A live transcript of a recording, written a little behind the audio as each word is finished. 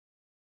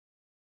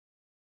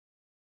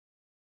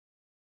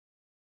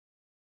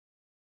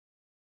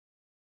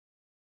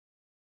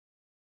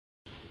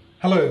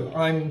Hello,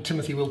 I'm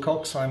Timothy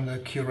Wilcox. I'm the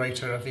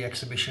curator of the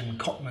exhibition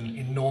Cotman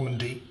in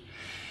Normandy.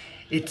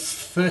 It's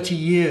 30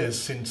 years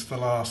since the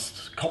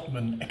last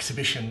Cotman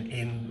exhibition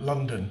in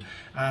London,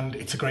 and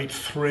it's a great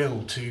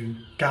thrill to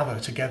gather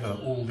together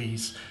all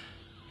these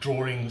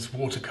drawings,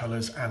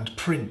 watercolours and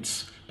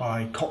prints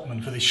by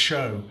Cotman for this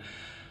show.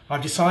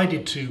 I've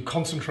decided to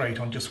concentrate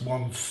on just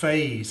one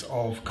phase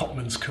of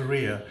Cotman's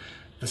career,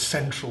 the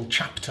central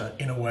chapter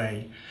in a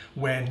way,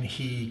 when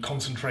he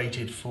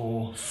concentrated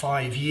for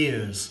 5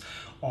 years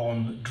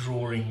on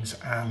drawings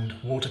and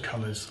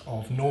watercolours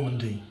of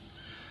Normandy.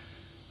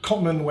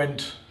 Cotman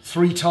went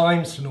 3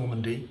 times to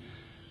Normandy,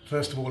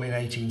 first of all in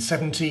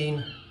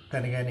 1817,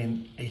 then again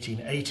in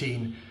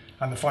 1818,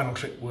 and the final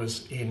trip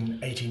was in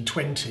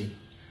 1820.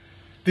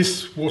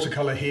 This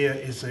watercolour here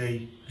is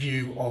a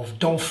view of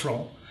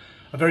Domfront,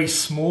 a very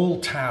small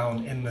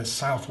town in the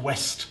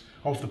southwest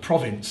of the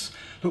province,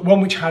 but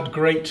one which had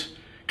great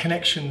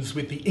connections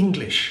with the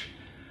English.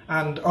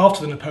 And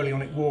after the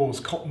Napoleonic Wars,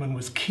 Cotman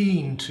was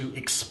keen to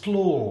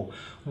explore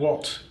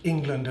what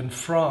England and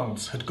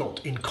France had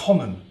got in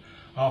common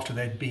after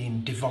they'd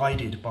been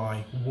divided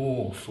by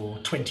war for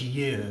 20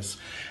 years.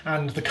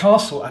 And the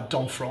castle at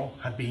Domfront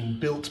had been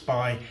built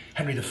by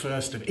Henry I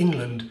of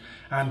England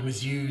and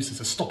was used as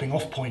a stopping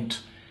off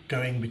point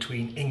going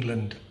between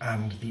England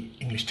and the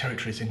English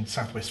territories in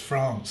southwest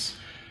France.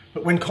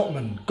 But when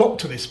Cotman got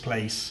to this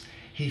place,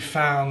 he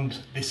found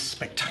this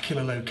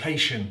spectacular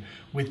location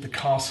with the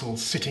castle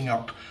sitting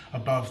up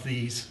above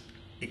these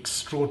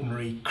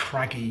extraordinary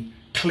craggy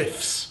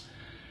cliffs.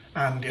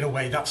 And in a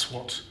way, that's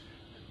what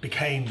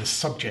became the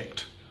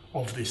subject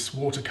of this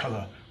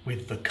watercolour,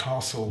 with the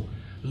castle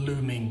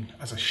looming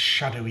as a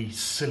shadowy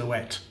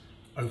silhouette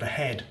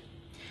overhead.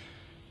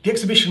 The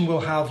exhibition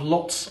will have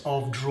lots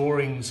of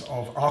drawings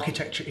of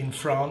architecture in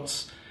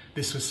France.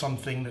 This was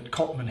something that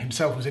Cotman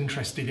himself was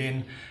interested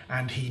in,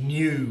 and he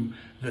knew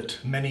that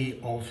many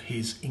of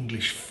his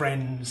English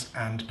friends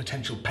and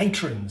potential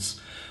patrons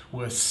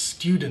were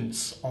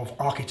students of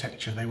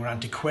architecture. They were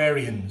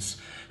antiquarians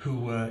who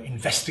were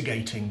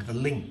investigating the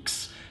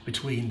links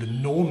between the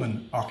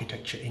Norman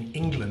architecture in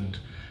England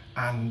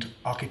and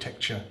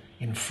architecture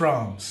in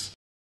France.